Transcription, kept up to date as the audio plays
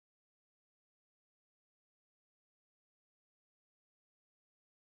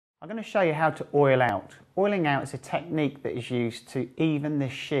I'm going to show you how to oil out. Oiling out is a technique that is used to even the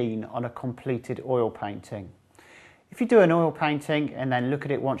sheen on a completed oil painting. If you do an oil painting and then look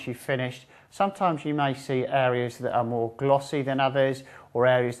at it once you've finished, sometimes you may see areas that are more glossy than others or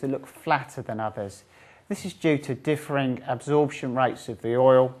areas that look flatter than others. This is due to differing absorption rates of the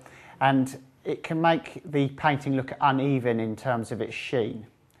oil, and it can make the painting look uneven in terms of its sheen.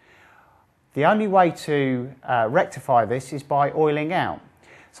 The only way to rectify this is by oiling out.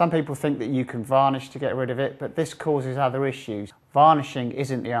 Some people think that you can varnish to get rid of it, but this causes other issues. Varnishing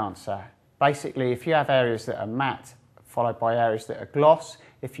isn't the answer. Basically, if you have areas that are matte followed by areas that are gloss,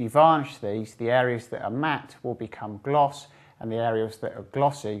 if you varnish these, the areas that are matte will become gloss and the areas that are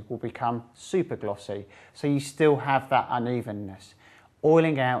glossy will become super glossy. So you still have that unevenness.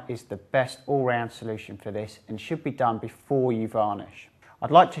 Oiling out is the best all-round solution for this and should be done before you varnish. I'd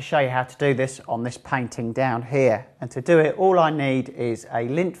like to show you how to do this on this painting down here, and to do it all I need is a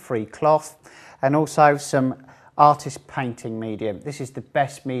lint-free cloth and also some artist painting medium. This is the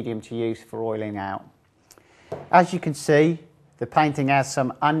best medium to use for oiling out. As you can see, the painting has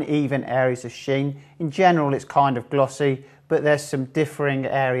some uneven areas of sheen. In general it's kind of glossy, but there's some differing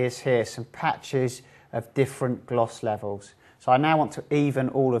areas here, some patches of different gloss levels. So I now want to even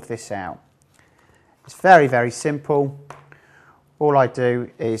all of this out. It's very, very simple. All I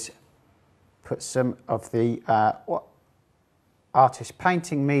do is put some of the artist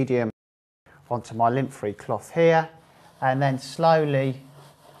painting medium onto my lint-free cloth here and then slowly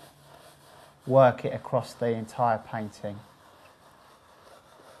work it across the entire painting.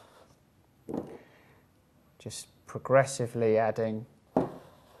 Just progressively adding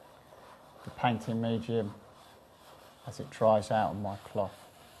the painting medium as it dries out on my cloth.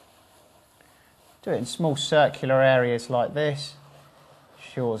 Do it in small circular areas like this.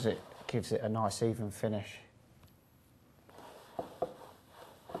 Ensures it gives it a nice even finish.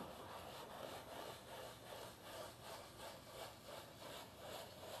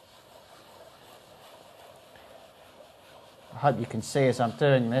 I hope you can see as I'm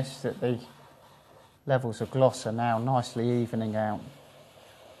doing this that the levels of gloss are now nicely evening out.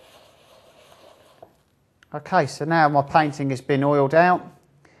 Okay, so now my painting has been oiled out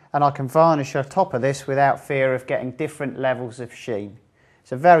and I can varnish on top of this without fear of getting different levels of sheen.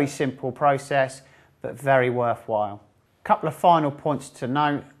 It's a very simple process, but very worthwhile. A couple of final points to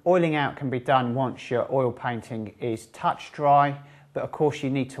note. Oiling out can be done once your oil painting is touch dry, but of course you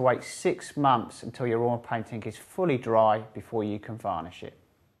need to wait 6 months until your oil painting is fully dry before you can varnish it.